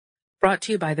Brought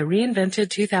to you by the reinvented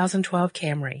 2012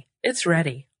 Camry. It's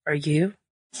ready. Are you?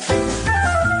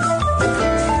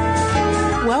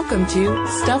 Welcome to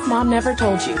Stuff Mom Never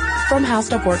Told You from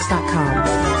HowStuffWorks.com.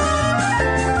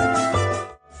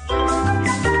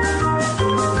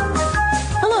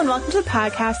 Hello and welcome to the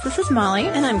podcast. This is Molly.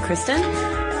 And I'm Kristen.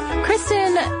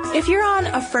 Kristen, if you're on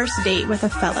a first date with a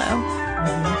fellow,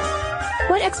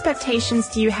 what expectations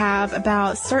do you have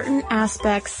about certain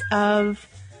aspects of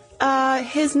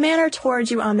his manner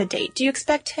towards you on the date? Do you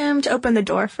expect him to open the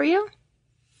door for you?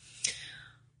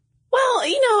 Well,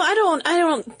 I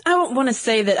don't want to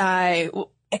say that I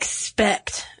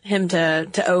expect him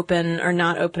to open or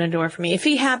not open a door for me. If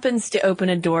he happens to open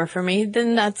a door for me,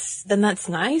 then that's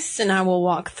nice, and I will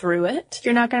walk through it.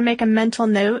 You're not going to make a mental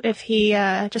note if he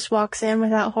just walks in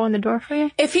without holding the door for you?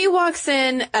 If he walks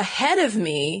in ahead of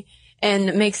me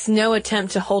and makes no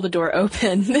attempt to hold the door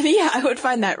open, then yeah, I would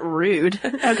find that rude.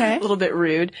 Okay. A little bit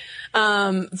rude.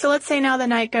 So let's say now the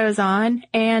night goes on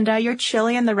and you're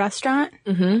chilly in the restaurant.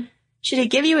 Mm-hmm. Should he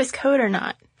give you his coat or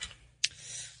not?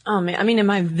 Oh man, I mean,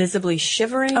 am I visibly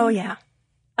shivering? Oh yeah.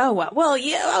 Oh well. Well,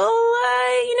 yeah.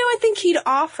 I think he'd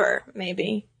offer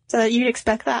maybe. So you'd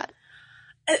expect that.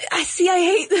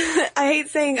 I hate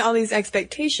saying all these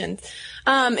expectations.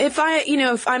 If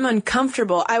I'm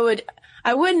uncomfortable,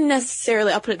 I wouldn't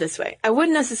necessarily, I'll put it this way. I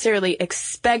wouldn't necessarily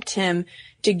expect him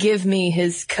to give me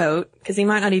his coat, because he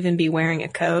might not even be wearing a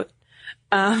coat.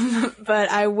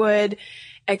 But I would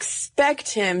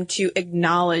expect him to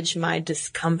acknowledge my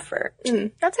discomfort.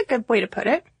 That's a good way to put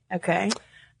it. Okay.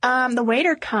 The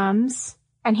waiter comes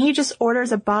and he just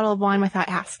orders a bottle of wine without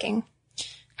asking.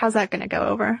 How's that going to go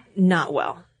over? Not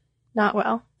well. Not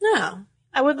well. No.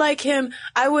 I would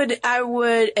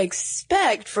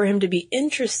expect for him to be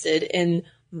interested in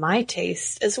my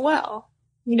taste as well.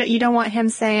 You don't want him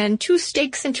saying 2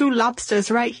 steaks and 2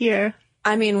 lobsters right here.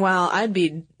 I mean, well, I'd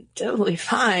be totally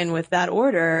fine with that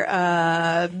order.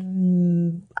 I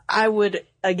would,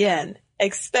 again,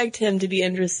 expect him to be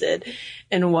interested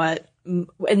in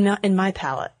in my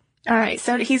palate. All right.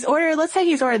 So let's say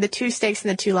he's ordered the 2 steaks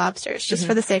and the 2 lobsters, just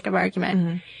for the sake of argument.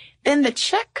 Mm-hmm. Then the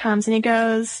check comes and he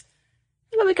goes,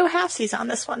 let me go halfsies on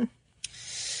this one.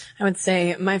 I would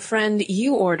say, my friend,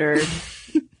 you ordered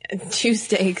 2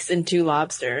 steaks and 2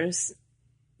 lobsters.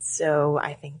 So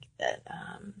I think that,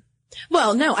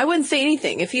 well, no, I wouldn't say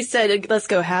anything. If he said, let's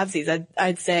go halvesies,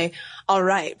 I'd say, all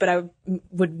right, but I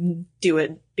would do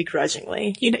it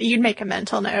begrudgingly. You'd make a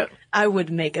mental note. I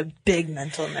would make a big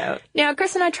mental note. Now,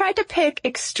 Kristen, I tried to pick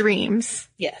extremes.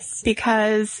 Yes.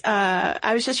 Because,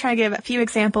 I was just trying to give a few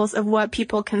examples of what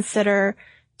people consider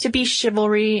to be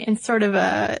chivalry in sort of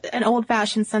an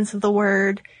old-fashioned sense of the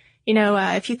word.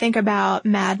 If you think about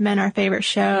Mad Men, our favorite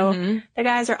show, the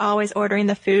guys are always ordering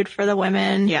the food for the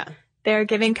women. Yeah. They're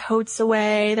giving coats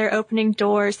away. They're opening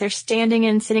doors. They're standing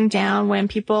and sitting down when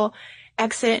people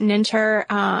exit and enter.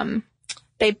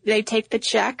 They take the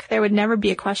check. There would never be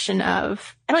a question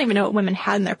of, I don't even know what women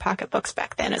had in their pocketbooks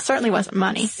back then. It certainly wasn't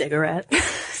money.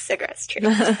 Cigarettes,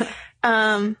 true.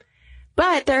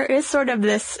 But there is sort of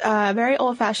this very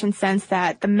old-fashioned sense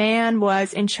that the man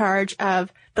was in charge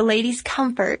of the lady's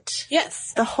comfort.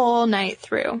 Yes. The whole night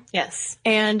through. Yes.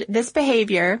 And this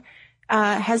behavior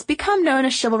has become known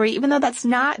as chivalry, even though that's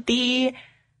not the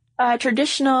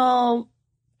traditional,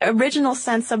 original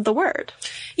sense of the word.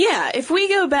 Yeah, if we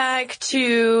go back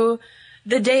to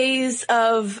the days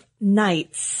of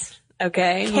knights,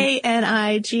 okay?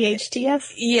 Knights?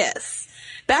 Yes.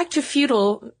 Back to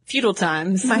feudal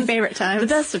times. My favorite times. The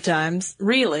best of times,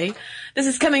 really. This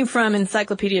is coming from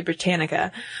Encyclopedia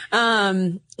Britannica.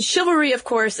 Chivalry, of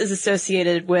course, is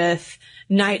associated with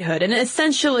knighthood, and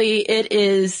essentially it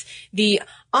is the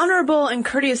honorable and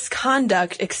courteous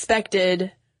conduct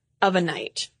expected of a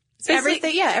knight.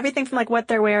 Everything from like what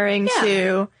they're wearing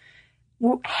to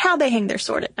how they hang their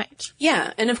sword at night.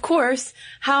 Yeah, and of course,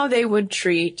 how they would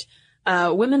treat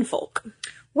womenfolk.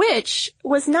 Which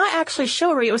was not actually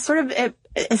chivalry. It was sort of a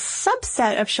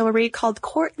subset of chivalry called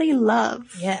courtly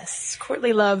love. Yes,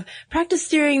 courtly love, practiced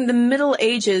during the Middle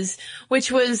Ages, it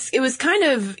was kind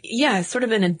of, sort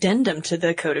of an addendum to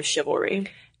the code of chivalry.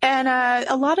 And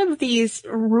a lot of these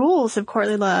rules of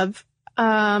courtly love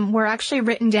were actually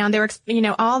written down. They were,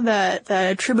 all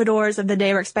the troubadours of the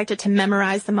day were expected to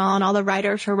memorize them all, and all the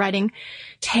writers were writing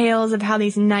tales of how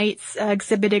these knights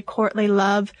exhibited courtly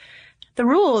love. The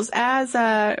rules, as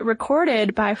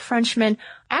recorded by Frenchmen,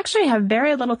 actually have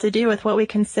very little to do with what we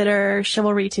consider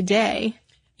chivalry today.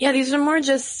 Yeah, these are more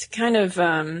just kind of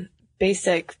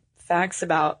basic facts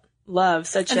about love,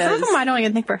 such and as... some of them I don't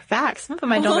even think were facts. Some of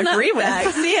them I don't agree with.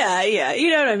 Yeah.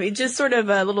 You know what I mean? Just sort of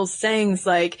little sayings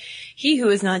like, he who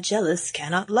is not jealous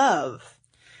cannot love.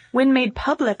 When made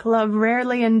public, love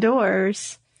rarely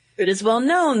endures. It is well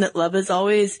known that love is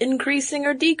always increasing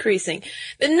or decreasing.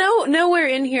 But nowhere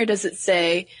in here does it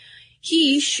say,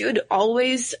 he should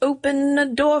always open a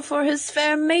door for his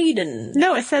fair maiden.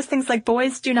 No, it says things like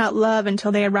boys do not love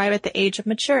until they arrive at the age of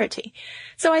maturity.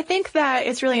 So I think that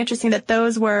it's really interesting that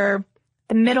those were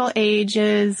the Middle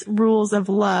Ages rules of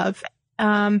love.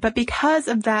 But because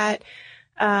of that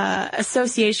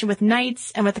association with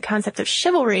knights and with the concept of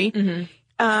chivalry,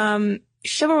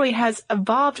 chivalry has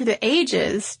evolved through the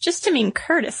ages just to mean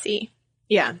courtesy.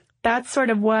 Yeah. That's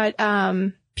sort of what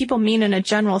people mean in a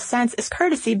general sense is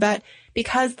courtesy, but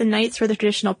because the knights were the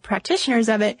traditional practitioners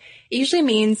of it, it usually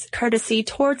means courtesy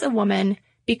towards a woman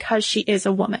because she is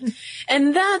a woman.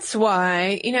 And that's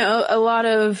why, you know, a lot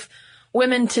of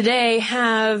women today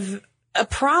have a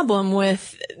problem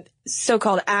with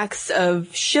so-called acts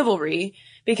of chivalry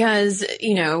because,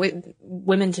 you know,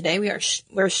 women today,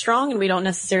 we're strong and we don't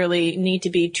necessarily need to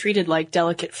be treated like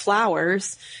delicate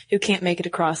flowers who can't make it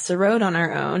across the road on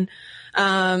our own.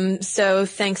 So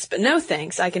thanks, but no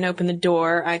thanks. I can open the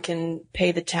door. I can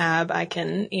pay the tab. I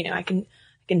can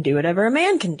do whatever a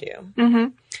man can do. Mm-hmm.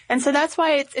 And so that's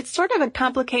why it's sort of a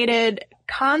complicated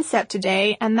concept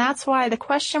today. And that's why the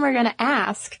question we're going to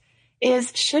ask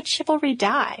is, should chivalry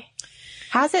die?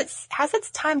 Has its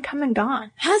time come and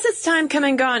gone? Has its time come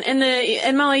and gone?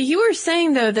 And Molly, you were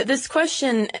saying though that this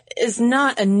question is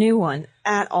not a new one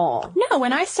at all. No,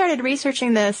 when I started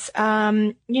researching this,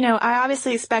 you know, I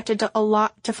obviously expected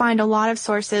to find a lot of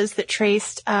sources that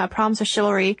traced problems with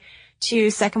chivalry to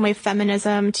second wave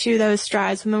feminism, to those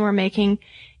strides women were making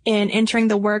in entering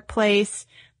the workplace.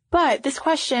 But this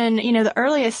question, you know, the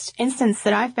earliest instance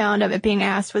that I found of it being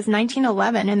asked was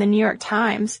 1911 in the New York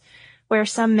Times, where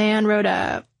some man wrote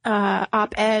a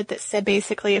op-ed that said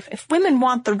basically, if women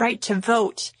want the right to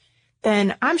vote,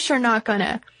 then I'm sure not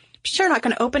gonna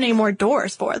open any more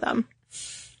doors for them.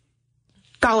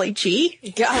 Golly gee.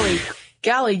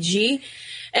 Golly gee.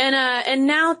 And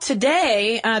now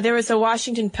today, there was a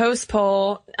Washington Post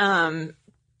poll,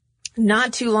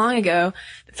 not too long ago,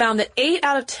 that found that 8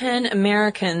 out of 10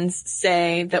 Americans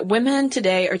say that women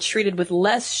today are treated with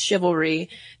less chivalry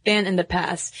than in the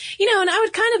past. You know, and I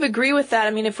would kind of agree with that.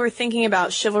 I mean, if we're thinking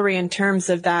about chivalry in terms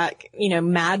of that, you know,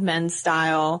 Mad Men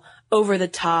style, over the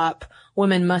top,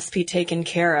 women must be taken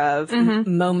care of,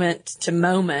 moment to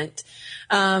moment,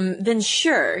 then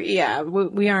sure, yeah,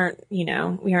 we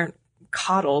aren't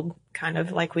coddled kind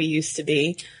of like we used to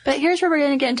be. But here's where we're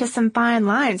going to get into some fine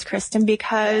lines, Kristen,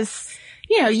 because,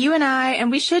 you know, you and I,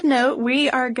 and we should note, we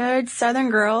are good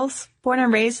Southern girls, born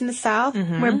and raised in the South.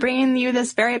 We're bringing you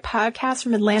this very podcast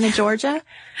from Atlanta, Georgia.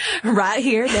 Right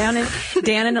here, down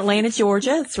in Atlanta,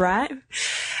 Georgia. That's right.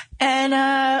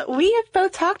 And we have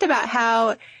both talked about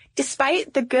how,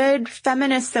 despite the good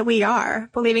feminists that we are,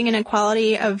 believing in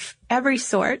equality of every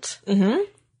sort,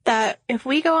 that if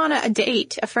we go on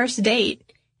a first date,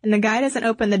 and the guy doesn't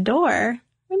open the door,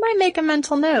 we might make a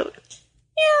mental note.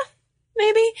 Yeah,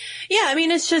 maybe. Yeah, I mean,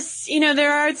 it's just, you know,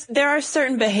 there are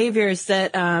certain behaviors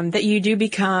that you do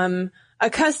become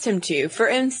accustomed to. For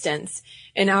instance,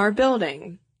 in our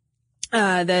building,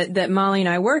 that Molly and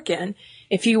I work in,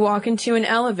 if you walk into an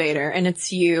elevator and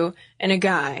it's you and a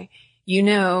guy, you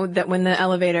know that when the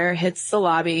elevator hits the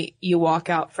lobby, you walk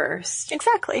out first.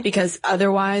 Exactly. Because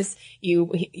otherwise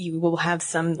you will have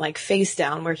some like face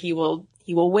down where he will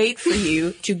wait for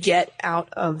you to get out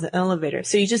of the elevator.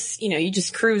 So you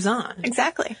just cruise on.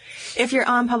 Exactly. If you're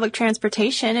on public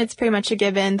transportation, it's pretty much a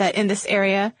given that in this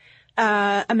area,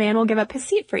 a man will give up his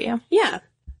seat for you. Yeah.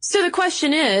 So the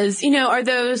question is, you know, are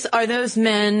those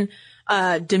men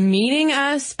demeaning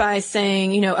us by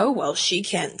saying, you know, oh, well, she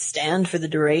can't stand for the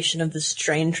duration of this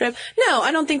train trip? No,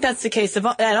 I don't think that's the case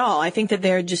at all. I think that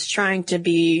they're just trying to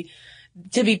be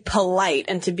polite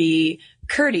and to be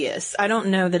courteous. I don't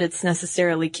know that it's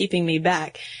necessarily keeping me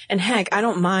back. And heck, I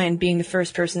don't mind being the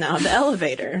first person out of the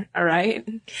elevator. All right.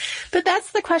 But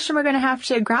that's the question we're going to have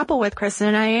to grapple with, Kristen.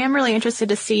 And I am really interested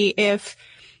to see if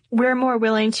we're more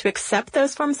willing to accept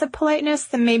those forms of politeness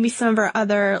than maybe some of our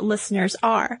other listeners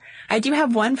are. I do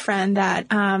have one friend that,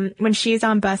 when she's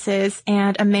on buses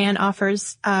and a man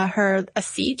offers, her a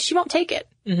seat, she won't take it.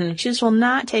 She just will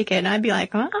not take it. And I'd be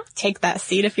like, well, I'll take that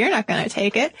seat if you're not going to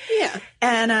take it. Yeah.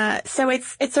 And, so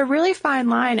it's a really fine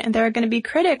line. And there are going to be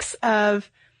critics of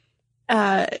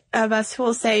us who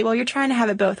will say, well, you're trying to have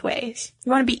it both ways.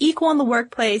 You want to be equal in the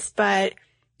workplace, but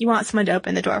you want someone to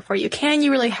open the door for you. Can you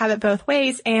really have it both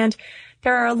ways? And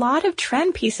there are a lot of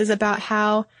trend pieces about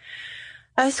how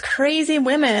us crazy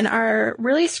women are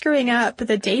really screwing up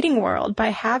the dating world by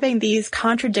having these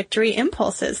contradictory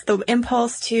impulses. The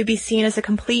impulse to be seen as a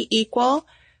complete equal,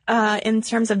 in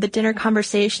terms of the dinner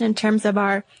conversation, in terms of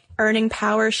our earning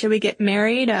power. Should we get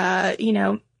married?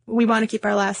 We want to keep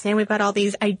our last name. We've got all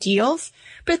these ideals.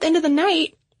 But at the end of the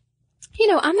night,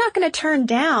 I'm not going to turn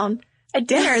down a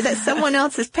dinner that someone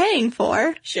else is paying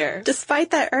for. Sure.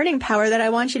 Despite that earning power that I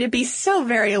want you to be so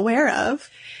very aware of.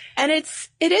 And it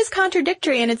is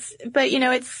contradictory but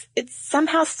it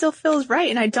somehow still feels right.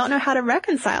 And I don't know how to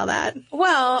reconcile that.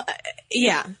 Well,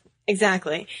 yeah,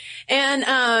 exactly. And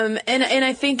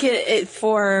I think it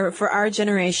for our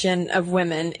generation of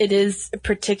women, it is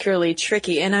particularly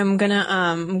tricky. And I'm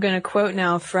gonna quote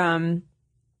now from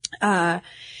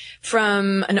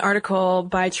an article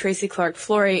by Tracy Clark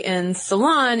Flory in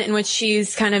Salon, in which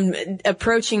she's kind of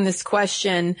approaching this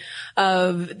question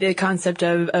of the concept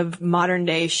of modern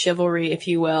day chivalry, if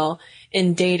you will,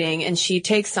 in dating. And she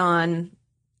takes on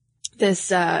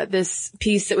this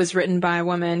piece that was written by a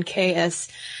woman, K.S.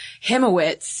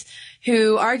 Hemowitz,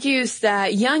 who argues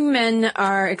that young men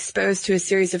are exposed to a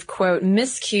series of, quote,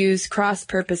 miscues, cross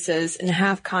purposes, and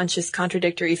half-conscious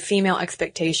contradictory female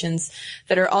expectations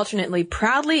that are alternately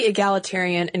proudly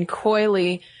egalitarian and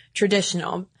coyly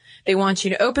traditional. They want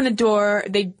you to open the door.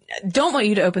 They don't want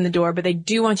you to open the door, but they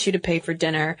do want you to pay for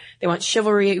dinner. They want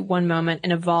chivalry one moment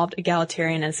and evolved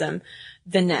egalitarianism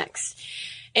the next.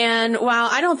 And while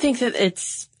I don't think that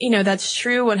it's, that's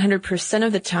true 100%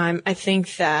 of the time, I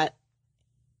think that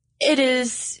it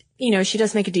is, she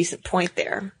does make a decent point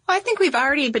there. Well, I think we've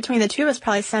already, between the two of us,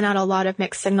 probably sent out a lot of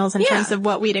mixed signals in terms of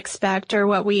what we'd expect or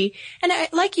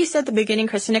like you said at the beginning,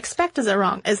 Kristen, expect is the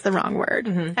wrong word.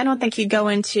 Mm-hmm. I don't think you go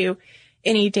into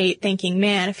any date thinking,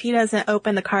 man, if he doesn't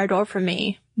open the car door for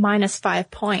me,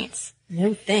 -5 points.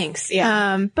 No thanks.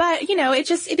 Yeah. But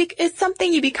it's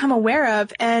something you become aware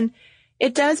of, and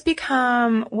it does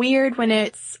become weird when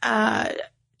it's,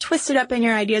 twisted up in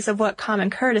your ideas of what common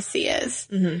courtesy is.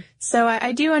 Mm-hmm. So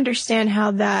I do understand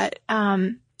how that,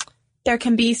 there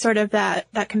can be sort of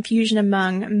that confusion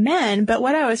among men. But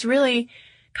what I was really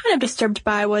kind of disturbed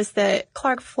by was that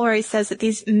Clark Flory says that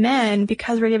these men,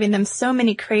 because we're giving them so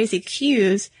many crazy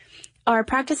cues, are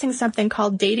practicing something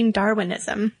called dating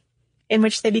Darwinism, in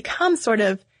which they become sort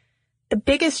of the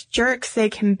biggest jerks they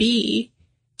can be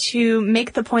to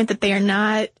make the point that they are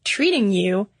not treating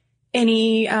you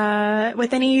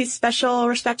with any special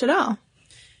respect at all.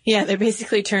 Yeah, they're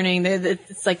basically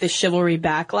it's like the chivalry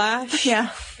backlash. Yeah.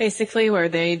 Basically, where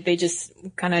they just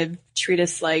kind of treat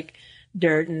us like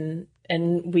dirt and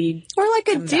we. Or like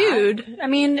a dude. Back. I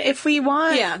mean, if we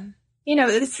want. Yeah.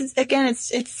 This is, again,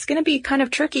 it's going to be kind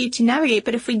of tricky to navigate,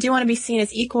 but if we do want to be seen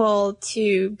as equal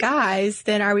to guys,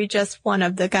 then are we just one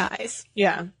of the guys?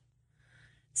 Yeah.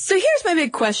 So here's my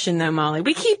big question though, Molly.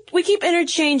 We keep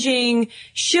interchanging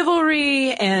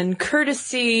chivalry and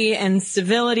courtesy and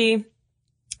civility.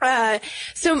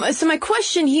 So my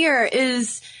question here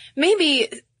is, maybe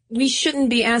we shouldn't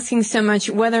be asking so much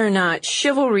whether or not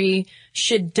chivalry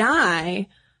should die,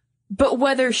 but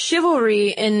whether chivalry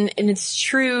in its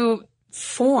true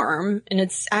form, in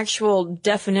its actual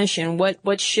definition,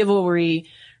 what chivalry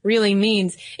really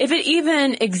means, if it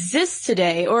even exists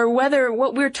today, or whether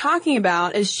what we're talking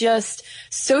about is just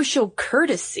social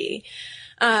courtesy.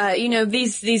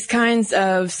 These kinds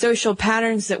of social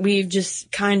patterns that we've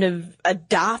just kind of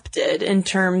adopted in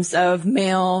terms of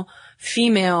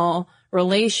male-female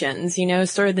relations,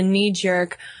 sort of the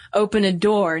knee-jerk open a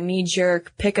door,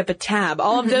 knee-jerk pick up a tab,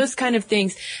 all of those kind of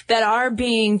things that are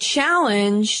being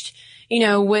challenged,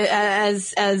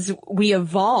 as we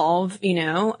evolve,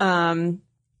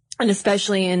 and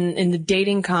especially in the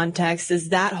dating context, as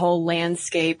that whole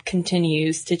landscape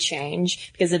continues to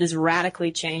change, because it has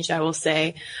radically changed, I will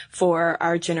say, for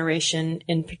our generation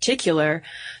in particular.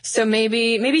 So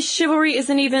maybe chivalry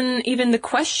isn't even the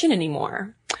question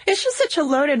anymore. It's just such a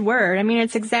loaded word. I mean,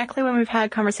 it's exactly when we've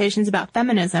had conversations about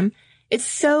feminism. It's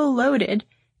so loaded.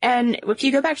 And if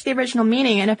you go back to the original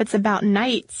meaning, and if it's about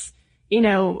knights,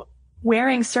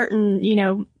 wearing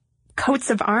certain, coats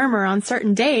of armor on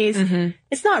certain days,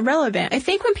 it's not relevant. I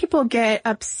think when people get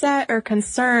upset or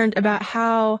concerned about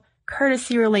how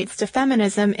courtesy relates to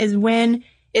feminism is when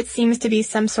it seems to be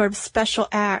some sort of special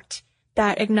act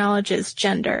that acknowledges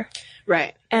gender.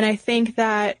 Right. And I think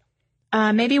that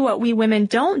maybe what we women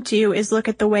don't do is look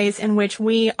at the ways in which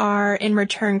we are in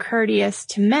return courteous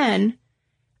to men,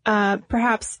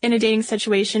 perhaps in a dating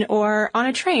situation or on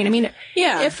a train. I mean,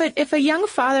 yeah. If a young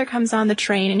father comes on the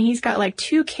train and he's got like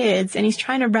 2 kids and he's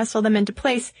trying to wrestle them into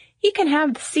place, he can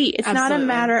have the seat. It's Absolutely. Not a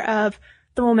matter of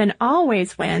the woman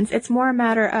always wins. It's more a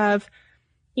matter of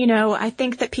I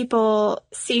think that people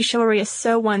see chivalry as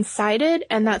so one-sided,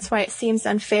 and that's why it seems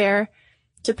unfair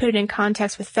to put it in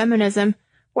context with feminism,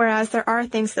 whereas there are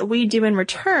things that we do in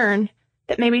return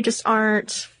that maybe just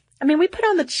aren't. I mean, we put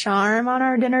on the charm on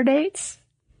our dinner dates.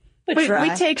 We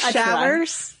take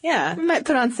showers. Yeah. We might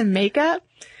put on some makeup.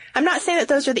 I'm not saying that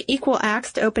those are the equal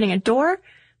acts to opening a door,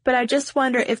 but I just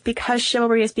wonder if because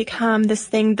chivalry has become this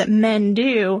thing that men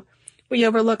do, we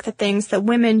overlook the things that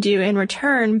women do in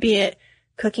return, be it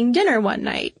cooking dinner one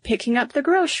night, picking up the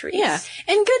groceries. Yeah.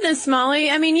 And goodness,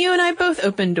 Molly, I mean, you and I both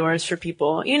open doors for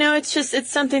people. It's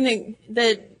something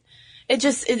that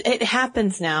it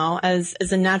happens now as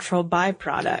a natural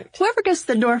byproduct. Whoever gets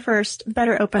the door first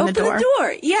better open the door. Open the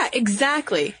door. Yeah,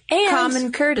 exactly. And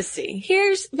common courtesy.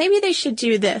 Maybe they should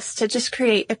do this to just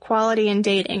create equality in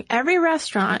dating. Every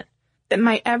restaurant that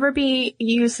might ever be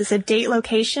used as a date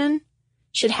location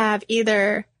should have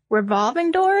either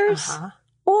revolving doors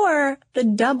or the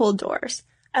double doors.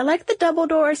 I like the double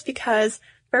doors because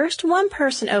first one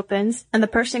person opens and the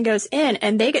person goes in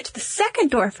and they get to the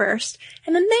second door first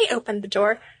and then they open the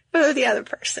door for the other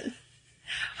person.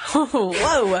 Oh,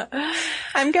 whoa.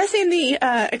 I'm guessing the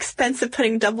expense of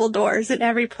putting double doors in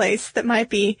every place that might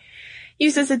be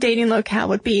used as a dating locale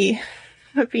would be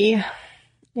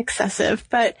excessive,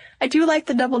 but I do like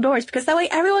the double doors because that way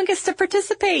everyone gets to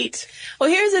participate. Well,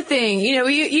 here's the thing.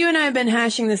 You and I have been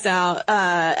hashing this out,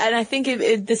 and I think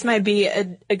this might be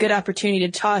a good opportunity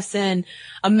to toss in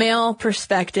a male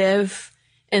perspective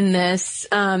in this.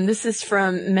 This is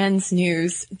from Men's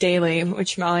News Daily,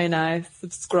 which Molly and I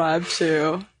subscribe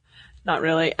to. Not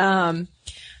really. But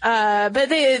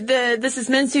this is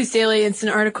Men's News Daily. It's an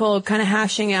article kind of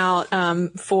hashing out,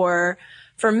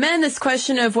 for men, this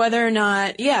question of whether or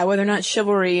not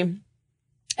chivalry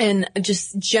and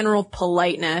just general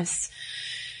politeness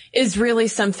is really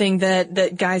something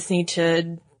that guys need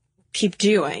to keep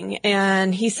doing.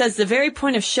 And he says the very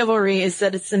point of chivalry is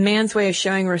that it's a man's way of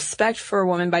showing respect for a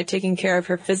woman by taking care of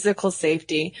her physical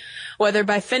safety, whether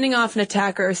by fending off an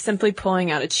attacker or simply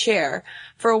pulling out a chair.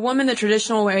 For a woman, the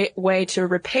traditional way to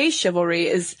repay chivalry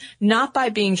is not by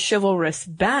being chivalrous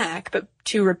back, but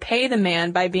to repay the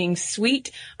man by being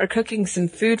sweet or cooking some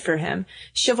food for him.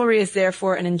 Chivalry is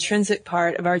therefore an intrinsic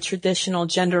part of our traditional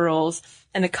gender roles,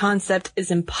 and the concept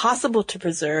is impossible to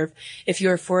preserve if you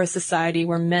are for a society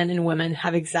where men and women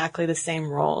have exactly the same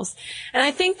roles. And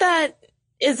I think that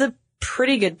is a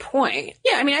pretty good point.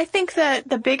 Yeah, I mean, I think that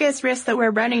the biggest risk that we're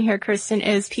running here, Kristen,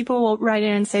 is people will write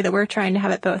in and say that we're trying to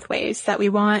have it both ways, that we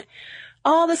want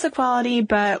all this equality,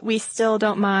 but we still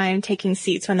don't mind taking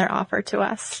seats when they're offered to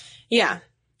us. Yeah.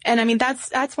 And I mean,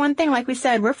 that's one thing. Like we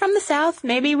said, we're from the South.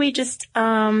 Maybe we just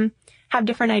have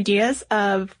different ideas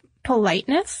of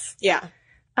politeness. Yeah.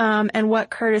 And what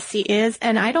courtesy is.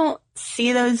 And I don't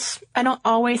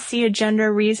always see a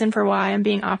gender reason for why I'm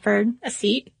being offered a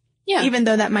seat. Yeah. Even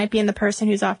though that might be in the person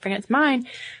who's offering it's mine.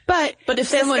 But if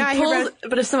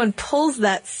someone pulls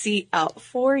that seat out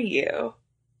for you,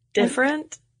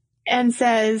 different, and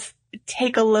says,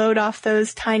 take a load off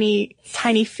those tiny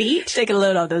feet. Take a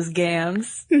load off those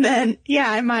gams. Then yeah,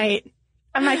 I might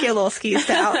get a little skeezed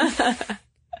out.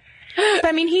 But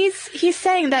I mean, he's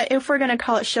saying that if we're going to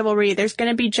call it chivalry, there's going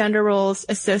to be gender roles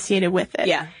associated with it.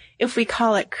 Yeah. If we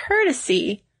call it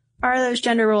courtesy, are those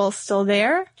gender roles still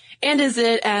there? And is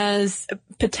it as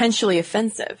potentially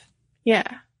offensive?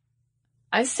 Yeah.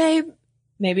 I say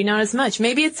maybe not as much.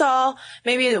 Maybe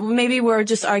we're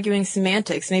just arguing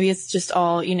semantics. Maybe it's just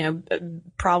all,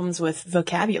 problems with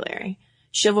vocabulary.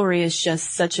 Chivalry is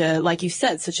just like you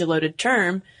said, such a loaded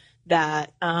term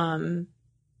that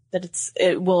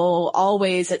it will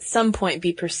always at some point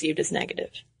be perceived as negative.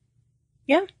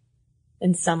 Yeah.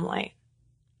 In some light.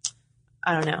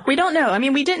 I don't know. We don't know. I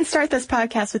mean, we didn't start this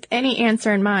podcast with any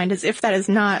answer in mind, as if that is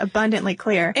not abundantly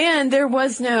clear. And there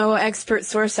was no expert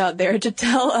source out there to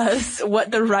tell us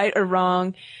what the right or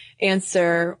wrong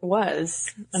answer was,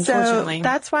 unfortunately. So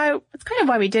that's kind of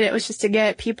why we did it, was just to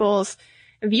get people's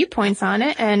viewpoints on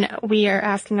it. And we are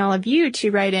asking all of you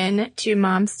to write in to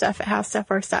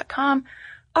momstuff@howstuffworks.com.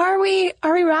 Are we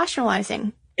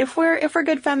rationalizing? If we're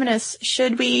good feminists,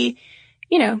 should we,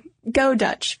 go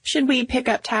Dutch? Should we pick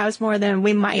up towels more than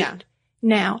we might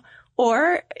now?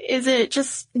 Or is it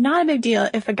just not a big deal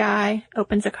if a guy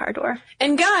opens a car door?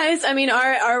 And guys, I mean,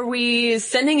 are we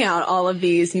sending out all of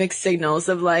these mixed signals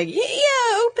of like,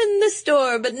 yeah, open this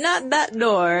door, but not that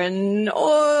door,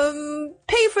 or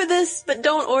pay for this, but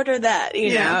don't order that,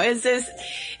 you know? Is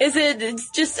it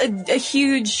just a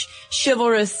huge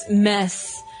chivalrous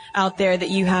mess out there that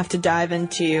you have to dive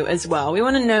into as well? We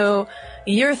want to know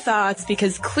your thoughts,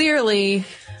 because clearly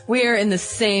we're in the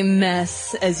same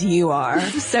mess as you are.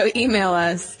 So email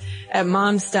us at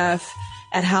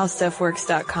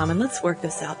momstuff@howstuffworks.com and let's work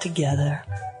this out together.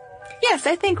 Yes,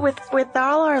 I think with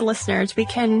all our listeners, we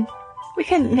can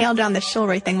nail down the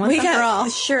chivalry thing once and for all.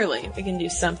 Surely we can do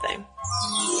something.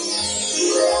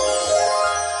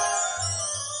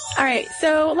 All right,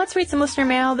 so let's read some listener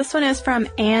mail. This one is from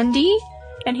Andy,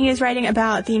 and he is writing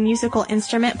about the musical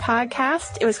instrument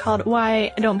podcast. It was called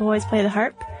Why Don't Boys Play the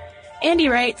Harp? Andy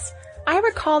writes, I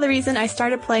recall the reason I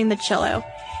started playing the cello.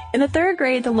 In the 3rd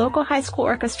grade, the local high school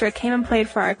orchestra came and played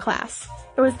for our class.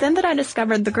 It was then that I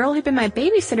discovered the girl who'd been my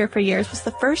babysitter for years was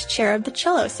the first chair of the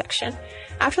cello section.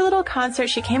 After the little concert,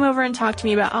 she came over and talked to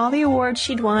me about all the awards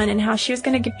she'd won and how she was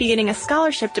going to be getting a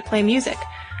scholarship to play music.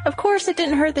 Of course, it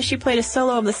didn't hurt that she played a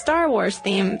solo of the Star Wars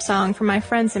theme song for my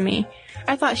friends and me.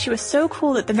 I thought she was so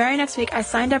cool that the very next week I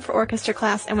signed up for orchestra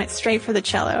class and went straight for the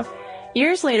cello.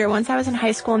 Years later, once I was in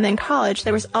high school and then college,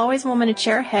 there was always a woman a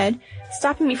chair ahead,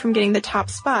 stopping me from getting the top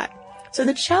spot. So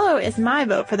the cello is my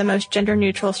vote for the most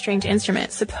gender-neutral stringed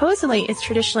instrument. Supposedly, it's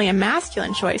traditionally a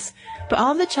masculine choice, but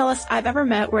all of the cellists I've ever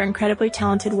met were incredibly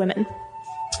talented women.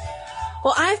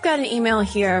 Well, I've got an email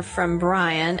here from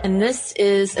Brian, and this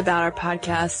is about our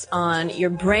podcast on your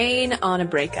brain on a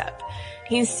breakup.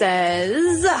 He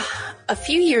says, a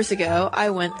few years ago,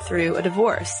 I went through a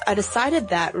divorce. I decided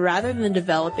that rather than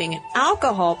developing an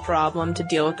alcohol problem to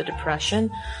deal with the depression,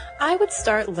 I would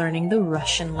start learning the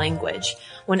Russian language.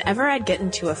 Whenever I'd get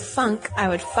into a funk, I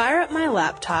would fire up my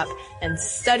laptop and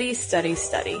study.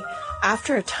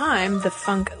 After a time, the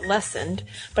funk lessened,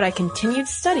 but I continued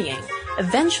studying,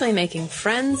 eventually making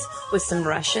friends with some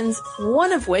Russians,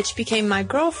 one of which became my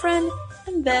girlfriend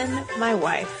and then my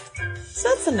wife. So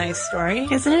that's a nice story.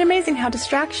 Isn't it amazing how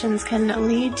distractions can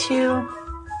lead to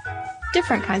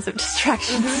different kinds of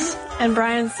distractions? Mm-hmm. And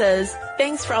Brian says,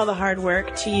 thanks for all the hard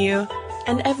work to you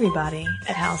and everybody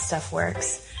at How Stuff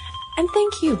Works. And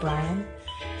thank you, Brian.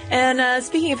 And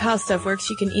speaking of How Stuff Works,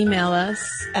 you can email us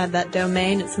at that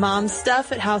domain. It's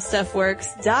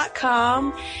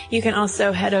momstuff@howstuffworks.com. You can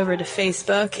also head over to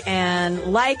Facebook and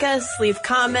like us, leave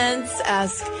comments,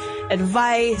 ask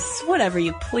advice, whatever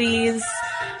you please.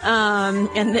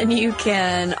 And then you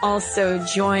can also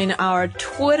join our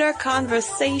Twitter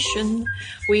conversation.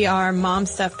 We are Mom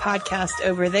Stuff Podcast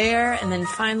over there. And then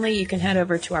finally, you can head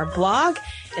over to our blog.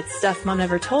 It's Stuff Mom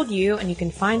Never Told You, and you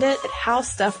can find it at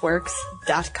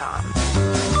howstuffworks.com.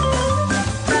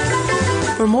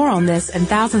 For more on this and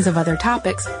thousands of other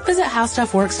topics, visit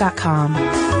howstuffworks.com.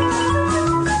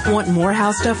 Want more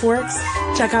How Stuff Works?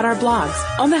 Check out our blogs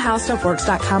on the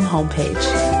howstuffworks.com homepage.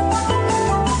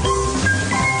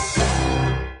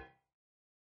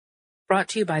 Brought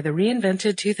to you by the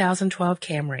reinvented 2012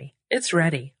 Camry. It's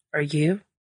ready. Are you?